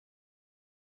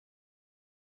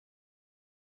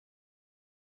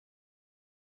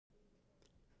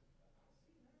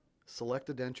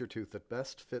Select a denture tooth that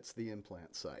best fits the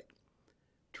implant site.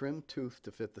 Trim tooth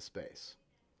to fit the space.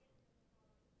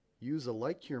 Use a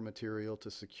light cure material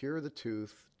to secure the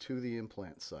tooth to the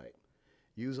implant site.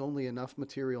 Use only enough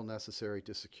material necessary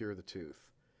to secure the tooth.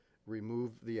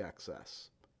 Remove the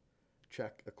excess.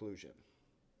 Check occlusion.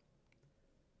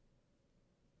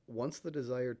 Once the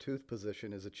desired tooth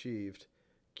position is achieved,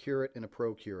 cure it in a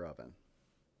ProCure oven.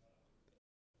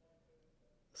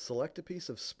 Select a piece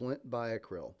of splint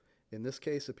biacryl. In this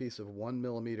case, a piece of 1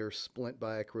 mm splint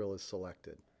biacryl is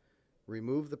selected.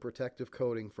 Remove the protective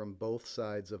coating from both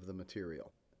sides of the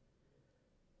material.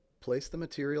 Place the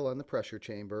material on the pressure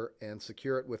chamber and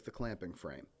secure it with the clamping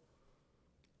frame.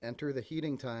 Enter the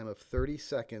heating time of 30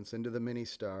 seconds into the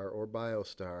MiniSTAR or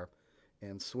Biostar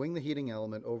and swing the heating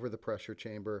element over the pressure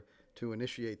chamber to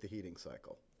initiate the heating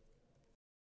cycle.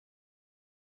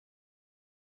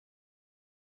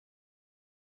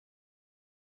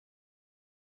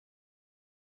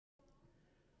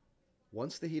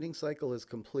 Once the heating cycle is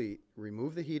complete,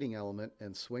 remove the heating element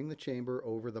and swing the chamber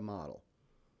over the model.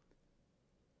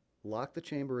 Lock the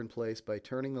chamber in place by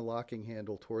turning the locking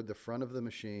handle toward the front of the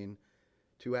machine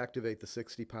to activate the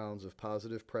 60 pounds of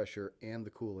positive pressure and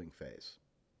the cooling phase.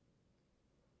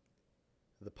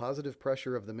 The positive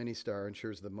pressure of the MiniSTAR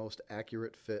ensures the most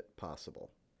accurate fit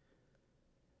possible.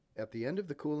 At the end of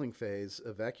the cooling phase,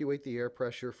 evacuate the air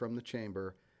pressure from the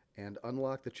chamber and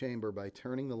unlock the chamber by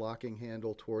turning the locking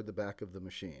handle toward the back of the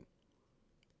machine.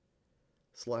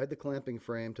 Slide the clamping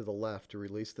frame to the left to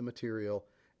release the material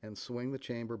and swing the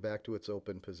chamber back to its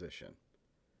open position.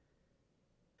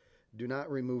 Do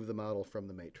not remove the model from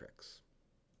the matrix.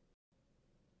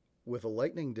 With a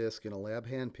lightning disc and a lab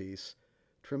handpiece,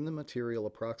 trim the material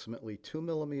approximately 2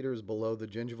 mm below the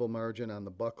gingival margin on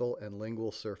the buccal and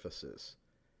lingual surfaces.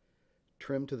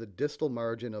 Trim to the distal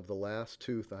margin of the last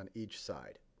tooth on each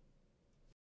side.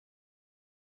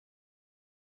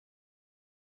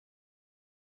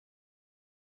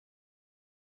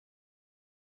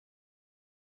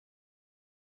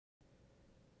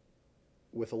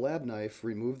 With a lab knife,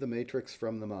 remove the matrix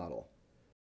from the model.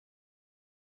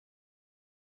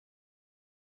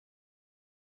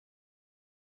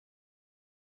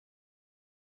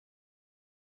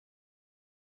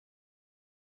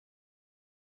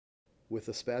 With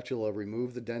a spatula,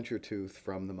 remove the denture tooth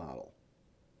from the model.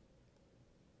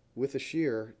 With a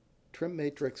shear, trim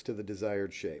matrix to the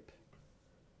desired shape.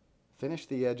 Finish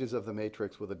the edges of the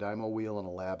matrix with a dymo wheel and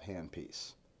a lab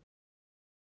handpiece.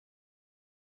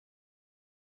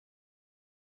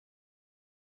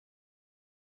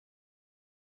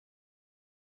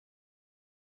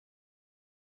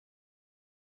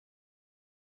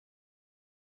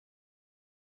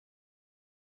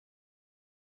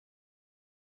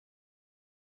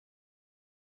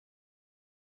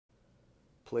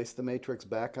 Place the matrix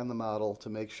back on the model to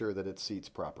make sure that it seats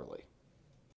properly.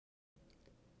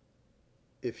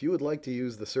 If you would like to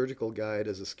use the surgical guide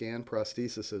as a scan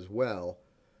prosthesis as well,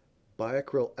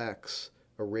 Biacryl X,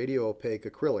 a radio-opaque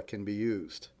acrylic, can be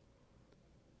used.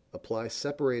 Apply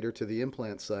separator to the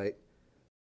implant site.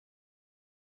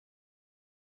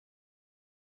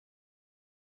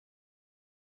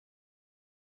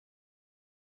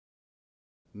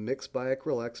 Mix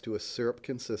Biacryl X to a syrup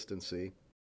consistency.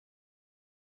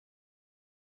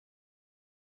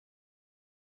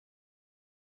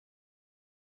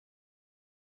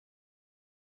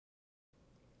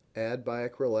 Add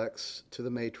Biacryl X to the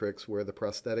matrix where the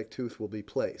prosthetic tooth will be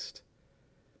placed.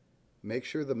 Make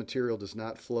sure the material does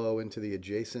not flow into the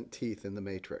adjacent teeth in the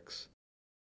matrix.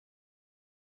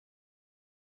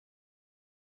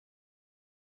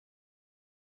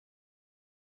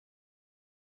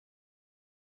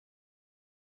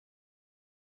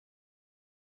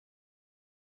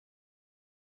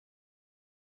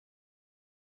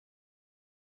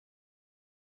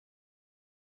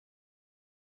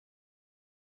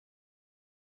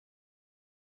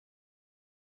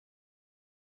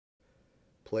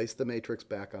 Place the matrix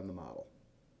back on the model.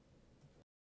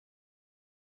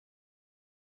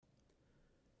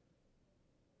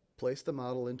 Place the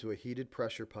model into a heated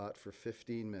pressure pot for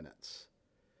 15 minutes.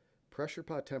 Pressure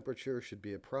pot temperature should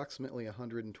be approximately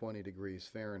 120 degrees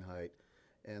Fahrenheit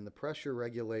and the pressure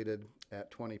regulated at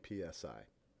 20 psi.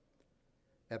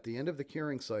 At the end of the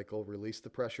curing cycle, release the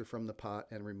pressure from the pot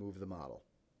and remove the model.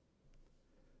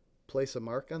 Place a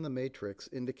mark on the matrix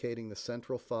indicating the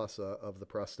central fossa of the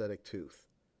prosthetic tooth.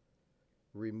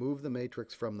 Remove the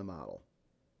matrix from the model.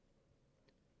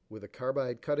 With a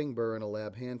carbide cutting burr and a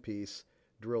lab handpiece,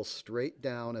 drill straight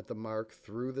down at the mark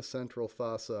through the central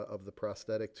fossa of the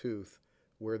prosthetic tooth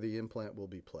where the implant will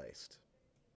be placed.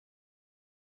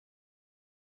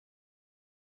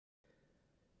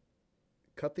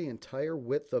 Cut the entire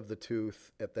width of the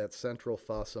tooth at that central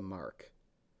fossa mark.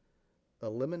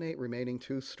 Eliminate remaining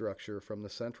tooth structure from the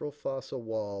central fossa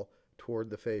wall toward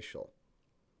the facial.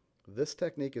 This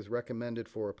technique is recommended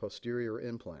for a posterior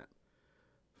implant.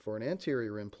 For an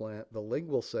anterior implant, the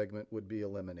lingual segment would be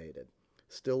eliminated,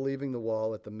 still leaving the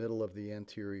wall at the middle of the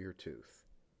anterior tooth.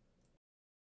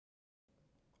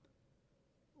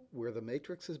 Where the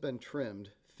matrix has been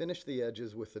trimmed, finish the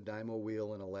edges with the dymo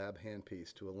wheel and a lab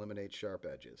handpiece to eliminate sharp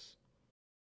edges.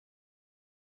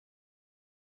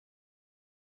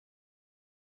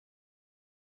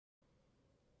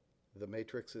 The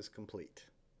matrix is complete.